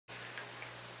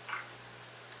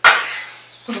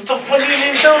What the fuck are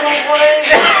you doing, boy?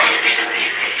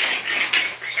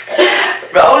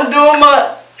 Bro, I was doing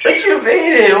my... What you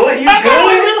mean? What you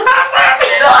good?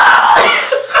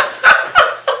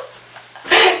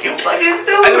 You fucking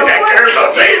stupid.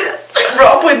 Bro,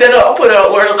 I'm putting that up. I'll put it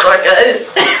on World Star,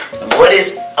 guys. What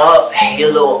is up,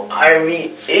 Halo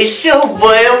Army? It's your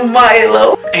boy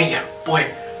Milo. And your boy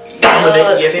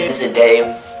Dominic. And today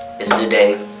is the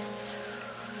day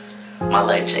my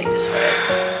life changes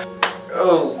forever.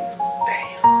 Oh,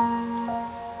 damn.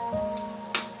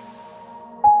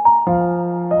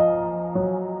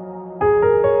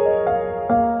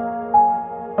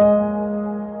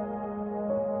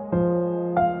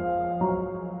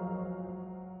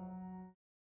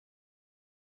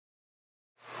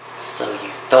 So you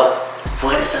thought,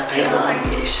 what is up, Halo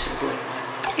Army? It's your boy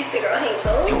Milo. It's your girl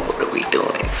Hazel. And what are we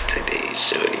doing today,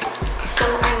 shorty? So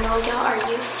I know y'all are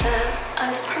used to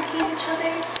us pranking each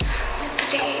other, but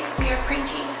today we are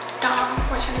pranking Dom.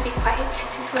 We're trying to be quiet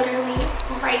because he's literally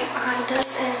right behind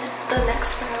us in the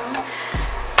next room.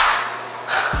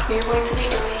 You're going to be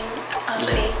doing a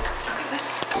fake.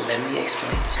 Let me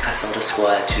explain. I saw the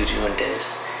squad, Juju and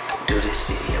Des, do this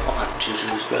video on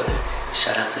Juju's brother.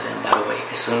 Shout out to them, by the way.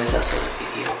 As soon as I saw the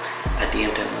video, I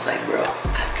DM'd them and was like, bro,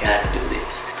 I gotta do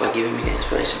this. For giving me the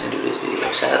inspiration to do this video.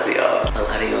 Shout out to y'all. A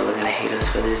lot of y'all are gonna hate us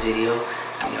for this video.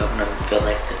 Y'all gonna feel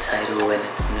like the title and the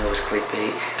thumbnail was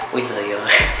clickbait. We love y'all.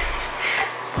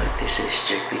 But this is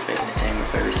strictly for entertainment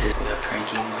purposes. We are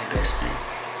pranking my best friend.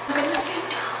 I'm gonna say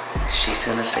no. She's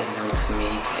gonna say no to me,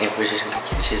 and we're just gonna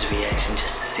catch his reaction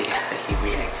just to see how he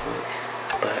reacts to it.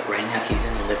 But right now, he's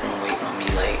in the living room waiting on me,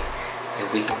 like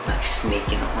we like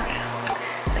sneaking around.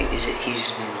 Like he's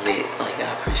just been lit. Like I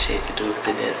appreciate the dude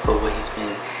to death for what he's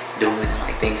been doing and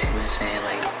like things he's been saying.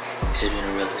 Like he's just been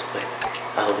the realest. But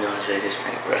I hope y'all enjoy this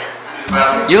prank, bro.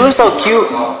 You look so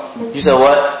cute. You said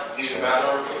what? Use the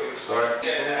bathroom real quick. Sorry.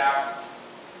 Getting it out.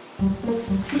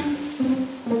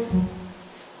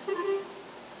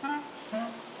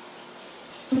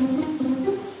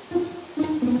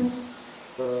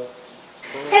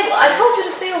 Hey, I told you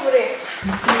to stay over there.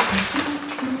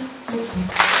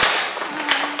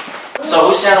 So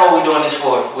whose channel are we doing this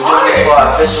for? We're doing this for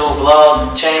our official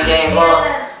vlog, chain gang vlog.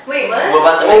 Wait, what? We're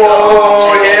about to make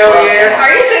yeah.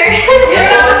 Are you serious?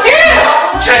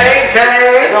 Chain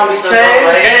gang. It's gonna be so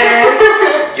dope, right?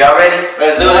 Y'all ready?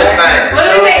 Let's do this thing. What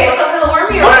do we say? What's up, Hello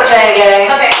Army? What up, chain gang?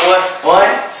 Okay. 1,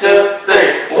 2,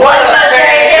 3. What's up,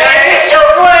 chain gang? It's your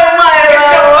boy Milo.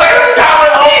 It's your boy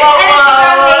Dominic.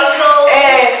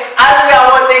 And I just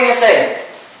got one thing to say.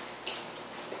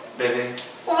 Baby.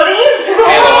 What are you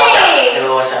doing? Hey,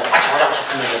 watch out. Watch out.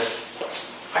 Come here, baby.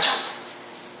 Watch out.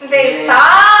 Babe, stop.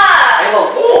 Hey,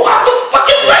 look. Oh, I'm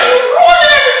fucking right.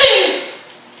 Ruining everything.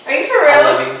 Are you for I real?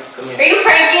 love you. Come here. Are you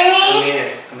pranking me?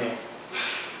 Come here.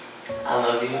 I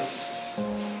love you.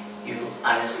 You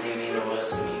honestly mean the world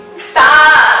to me.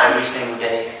 Stop. Every single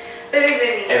day.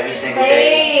 Baby. Every single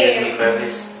day gives me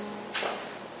purpose.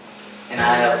 And I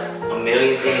have a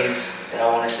million things that I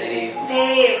want to say to you.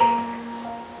 Babe.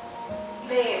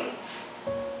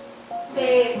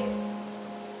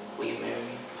 Will you marry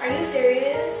me? Are you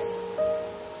serious?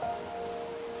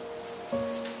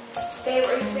 Babe,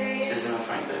 are you serious? This isn't a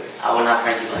prank, baby. I will not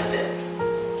prank you like that.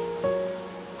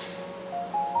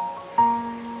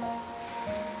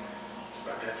 It's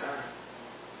about that time.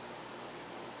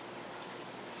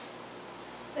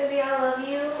 Baby, I love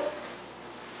you.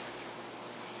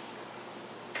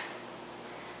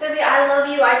 Baby, I love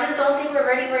you. I just don't think we're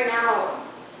ready right now.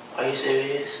 Are you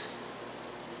serious?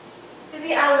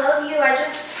 Baby, I love you.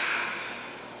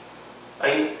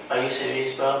 Are you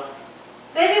serious, bro?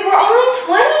 Baby, we're only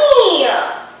 20.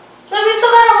 Like, we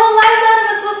still got our whole lives out of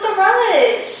us. What's the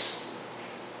rush?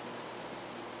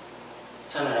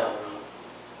 Turn it out, bro.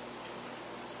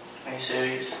 Are you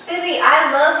serious? Baby,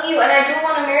 I love you and I do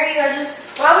want to marry you.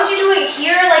 Why would you do it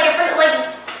here? Like, in front, like.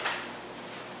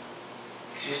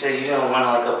 You said you didn't want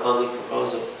like a public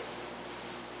proposal.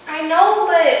 I know,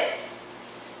 but.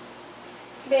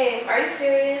 Babe, are you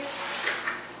serious?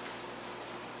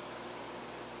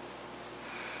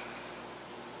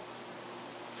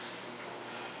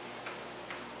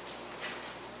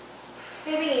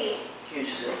 Baby. Can you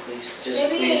just please,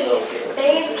 Baby, please go get away.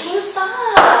 Babe, can you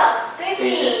stop? Baby.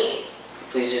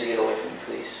 Please just get away from me,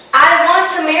 please. I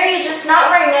want to marry you, just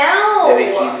not right now.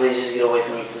 Baby, can you please just get away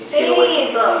from me, please? Get away from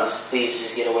me, please. Please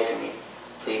just get away from me,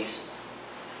 please.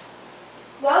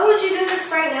 Why would you do this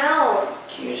right now?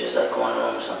 Can you just like go on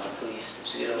home or something, please?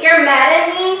 Just get away. You're mad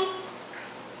at me?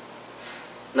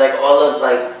 Like all of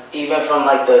like, even from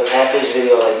like the catfish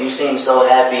video, like you seemed so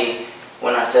happy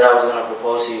when I said I was gonna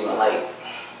propose to you, and like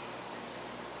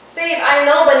Babe, I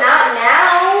know, but not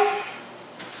now.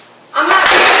 I'm not.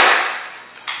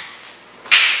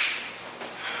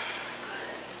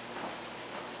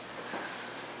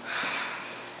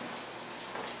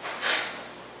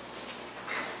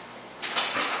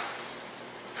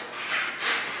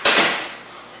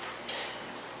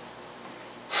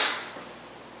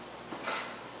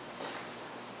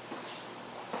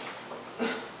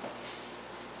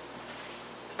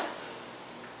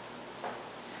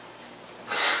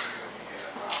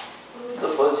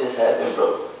 What just happened,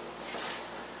 bro?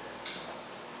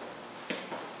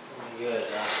 Good,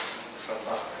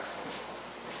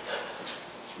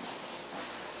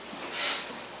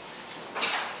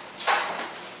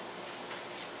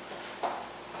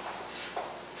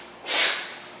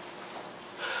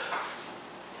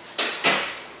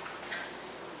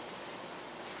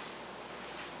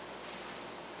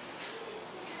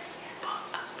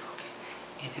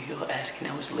 And if you're asking,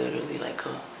 that was literally like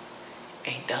a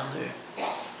 $8.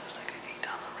 It's like an $8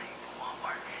 ring from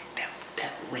Walmart.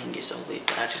 That ring is so lit,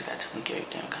 but I just got too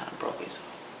character and kind of broke it. So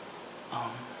I'm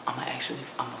gonna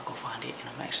go find it and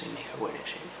I'm actually make her wear that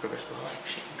shit for the rest of her life.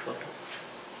 She be fucked up.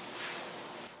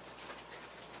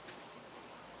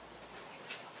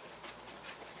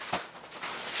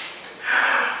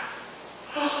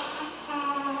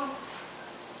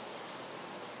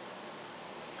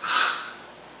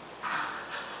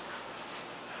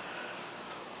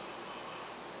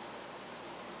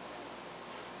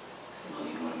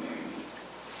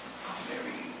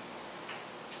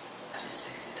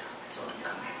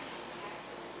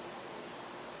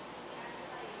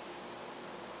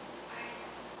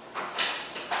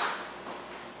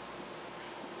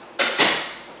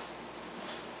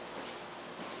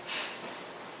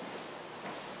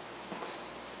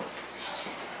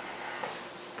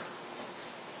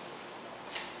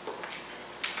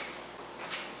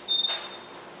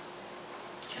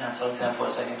 Can I talk to him for a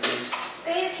second, please?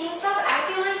 Babe, can you stop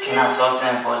acting like this? Can I talk to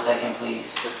him for a second,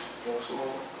 please? Just give us a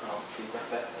moment. I'll be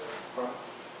right back. What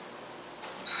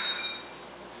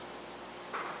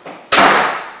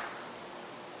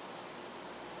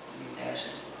do you think I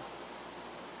should do?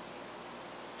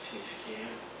 She's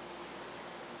scared.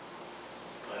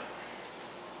 But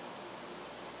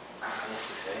I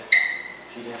honestly say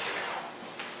she didn't say no.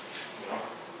 You know?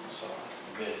 So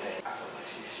it's a good thing. I feel like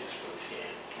she's just really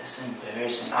scared. That's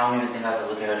embarrassing. I don't even think I could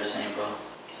look at her the same, bro.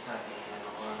 It's not the end of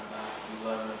the world about it. You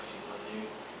love her, she loves you.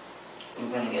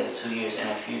 We've been together 2 years, and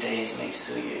a few days makes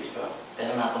 2 years, bro.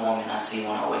 That's not the woman I see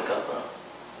when I wake up, bro.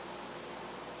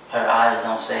 Her eyes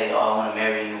don't say, oh, I want to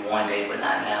marry you one day, but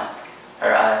not now.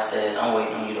 Her eyes says, I'm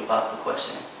waiting on you to pop the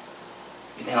question.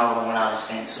 You think I would have went out and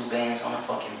spent 2 bands on a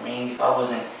fucking ring if I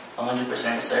wasn't 100%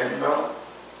 certain, bro?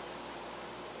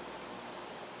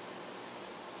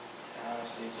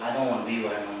 I don't want to be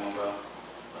with her no more, bro.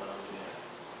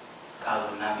 I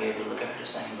would not be able to look at her the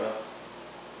same, bro. You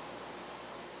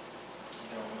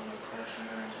don't want to pressure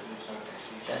her to do something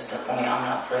she's... That's the point. I'm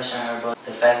not pressuring her, bro.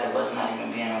 The fact of us not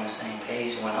even being on the same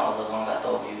page when all along I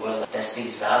thought we were, that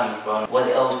speaks volumes, bro. What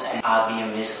else am I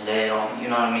being misled on? You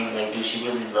know what I mean? Like, do she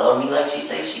really love me like she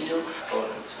says she do? I told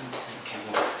her to.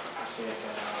 I said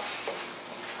that,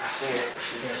 I said,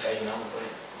 she didn't say no, but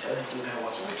technically that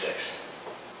was a rejection.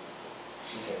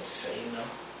 She didn't say no.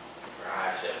 Her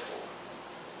eyes said for it.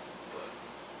 But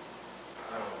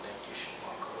I don't think you should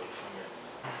walk away from it.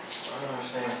 I don't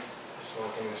understand. That's one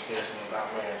thing that scares me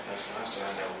about marriage. That's when I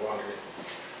said I never wanted it.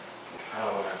 I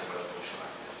don't want to have to go through shit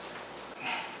like this.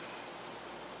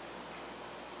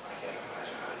 I can't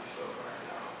imagine how you feel right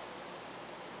now.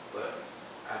 But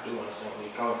I do understand where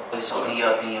you're coming from. Wait, so in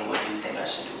your opinion, what do you think I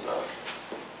should do, bro?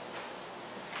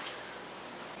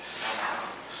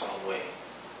 Somehow, some way,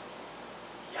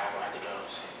 y'all gonna have to go on the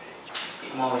same page.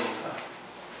 Come on with me, bro.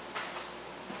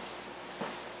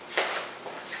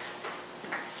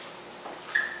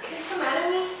 Can you come at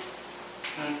me?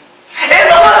 It's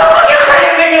a motherfucking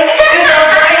brain, nigga! It's a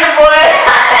brain, boy!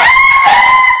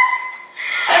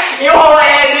 You whole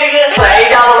head, nigga! It's an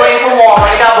 $8 ring from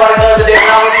Walmart. I bought it the other day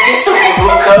when I went to get super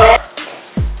blue cup.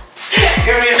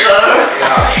 Give me some.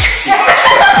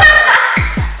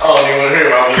 I don't even want to hear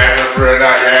about me asking for a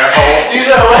night, you asshole. You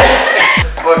said what?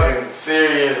 Fucking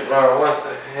serious, bro. What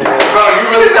the hell? Bro, you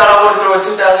really thought I would have threw a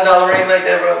 $2,000 ring like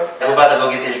that, bro? We're about to go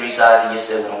get this resized and you're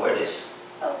still gonna wear this.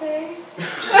 Okay.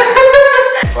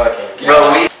 Fucking.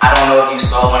 Bro, I don't know if you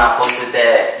saw when I posted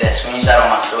that screenshot on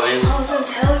my story. I was gonna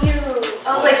tell you.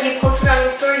 I was like, you posted on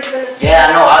your story. Yeah,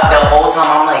 I know. The whole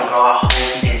time I'm like, bro, I hope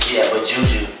he didn't see that. But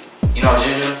Juju, you know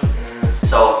Juju?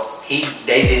 So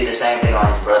they did the same thing on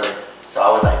his brother. So I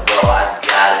was like, bro, I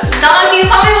gotta do this. No, can you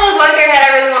tell me what was going through your head?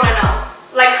 I really want to know.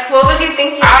 Like, What was you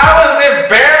thinking? I was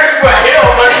embarrassed for him,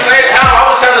 but at the same time,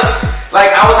 I was trying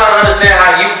to understand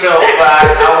how you felt, but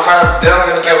I was trying to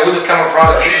understand where he was coming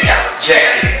from. He just got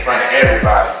rejected in front of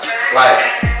everybody. Like,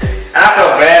 and I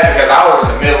felt bad because I was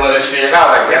in the middle of this shit, and I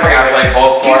was like, damn, I gotta play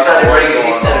both parts.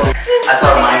 I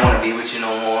told him I didn't want to be with you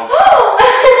no more.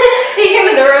 He came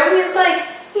in the room, he's like,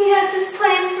 he had this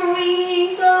plan for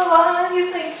me so long.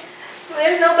 He's like,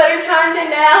 there's no better time than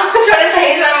now. I'm trying to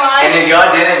change my mind. And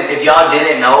if y'all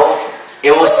didn't know,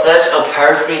 it was such a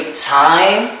perfect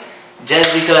time just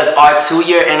because our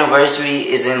 2-year anniversary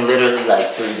is in literally like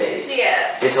 3 days.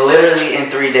 Yeah. It's literally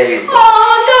in 3 days. Bro. Oh,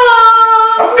 no.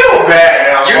 I feel bad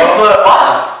now, You put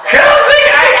wow. Cause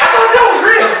I thought that was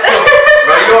real.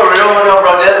 Bro, you a real one though,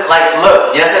 bro. Just like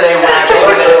look, yesterday when I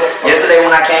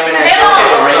came in and showed you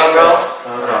the ring, bro.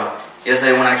 Hold on.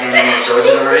 Yesterday when I came in and showed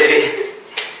you the ring.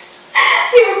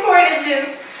 He recorded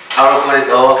you. I recorded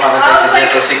the whole conversation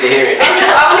just so she could hear it.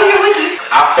 I want to hear what you.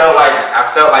 I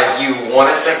felt like you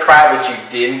wanted to cry, but you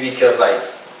didn't because like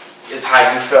it's how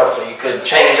you felt, so you couldn't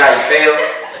change how you feel.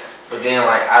 But then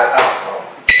like I was home.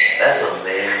 That's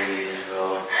hilarious,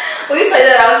 bro. We played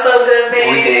that out so good,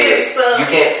 baby. We did. So. You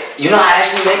can't. You know, I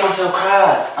actually made myself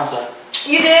cry. I'm sorry.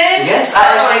 You did? Yes,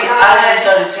 I actually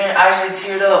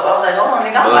teared up. I was like, hold on,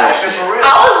 nigga, I'm laughing for real.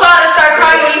 I was about to start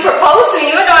crying when you proposed to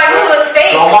me, even though I knew it was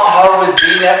fake. Bro, my heart was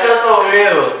beating. That feels so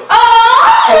real.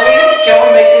 Oh. Can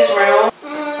we make this real?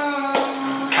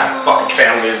 What kind of fucking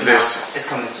family is this? It's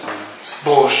coming soon. It's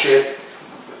bullshit.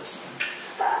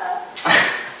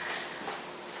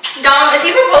 Dom, if he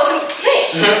proposed to me,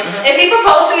 if he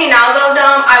proposed to me now though,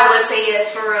 Dom, I would say yes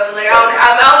for real. Like I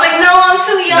was like, no, I'm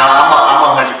too young. No,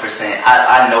 I'm 100%.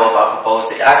 I know if I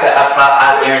proposed it,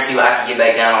 I guarantee you I could get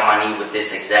back down on my knee with this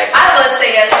exact. I would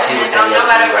say yes. She would say yes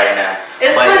to me right now.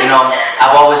 But funny. You know,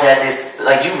 I've always had this.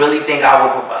 Like, you really think I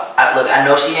would? Look, I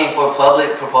know she ain't for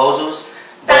public proposals,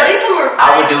 but at least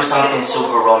I would do something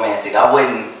super romantic. I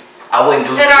wouldn't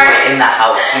do it in the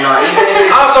house. You know, even if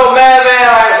it's. I'm so mad, man.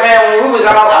 Like, man, when we was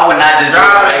out, I would not just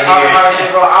drive right here.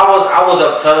 Shit, bro. I was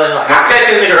up telling her. I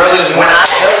texted this nigga earlier. When I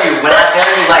tell you,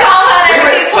 like,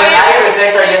 I even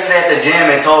texted her yesterday at the gym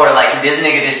and told her like, this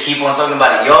nigga just keep on talking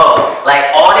about it. Yo, like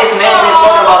all this man been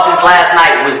talking about since last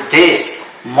night was this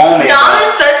moment. Dom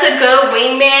is such a good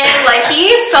wingman. Like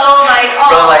he's so like.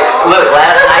 Bro, like, look,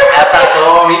 last night after I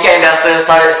told him, he came downstairs,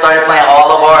 started playing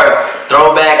all of our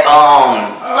throwback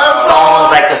love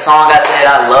songs, like the song I said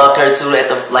I loved her to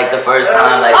at the first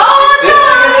time, like. Oh no,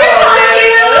 you're so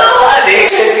cute.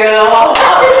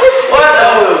 What's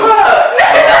up?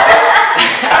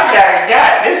 I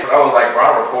got this. I was like, bro,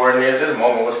 I'm recording this. This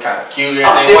moment was kind of cute.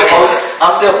 I'm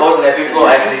still posting that. People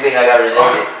actually think I got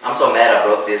rejected. I'm so mad I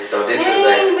broke this though. This is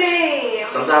like.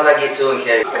 Sometimes I get too and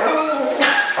carry.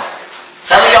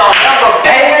 Telling y'all number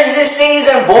bangers this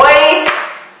season, boy.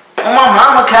 On my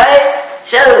mama, cuz.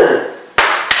 Shut up.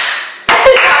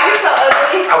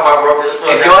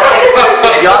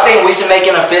 If y'all think we should make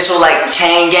an official like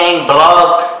Chain Gang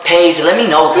blog page, let me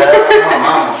know, cuz. On my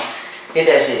mama. Hit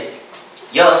that shit.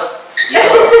 Yo.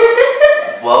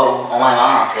 Whoa, on my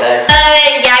mom's, guys.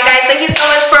 Yeah, guys, thank you so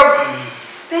much for.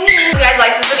 If you guys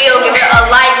like this video, give it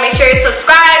a like. Make sure you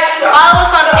subscribe. Follow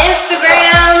us on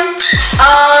Instagram.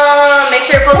 Make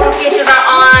sure your post notifications are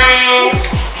on.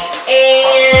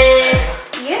 And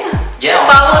yeah,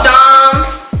 follow Dom.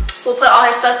 We'll put all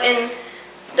his stuff in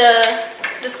the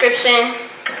description.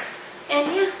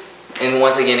 And yeah. And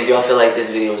once again, if y'all feel like this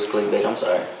video is clickbait, I'm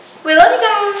sorry. We love you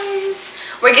guys.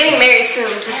 We're getting married soon,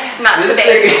 just not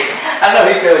today. I know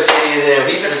he feels shitty as hell.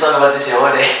 He finna talk about this shit all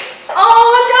day.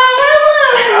 Oh, Dom, I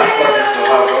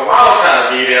love you. I was trying to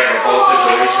be there for both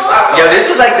situations. Yo, this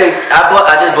was like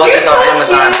I just bought this off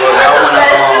Amazon, so I wanna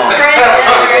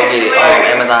go get it.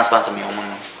 Amazon sponsor me on one.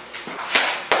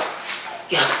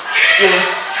 Yeah.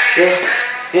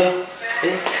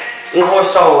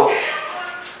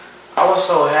 I was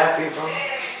so happy, bro.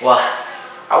 Why?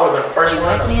 I would have been the first one.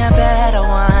 Ask me, I bet I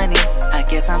want it. I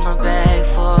guess I'ma beg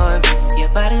for me. Your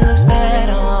body looks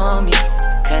better on me,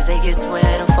 cause it gets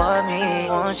wetter for me.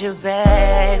 Won't you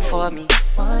beg for me?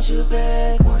 Won't you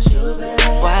beg?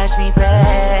 Watch me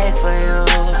beg for you.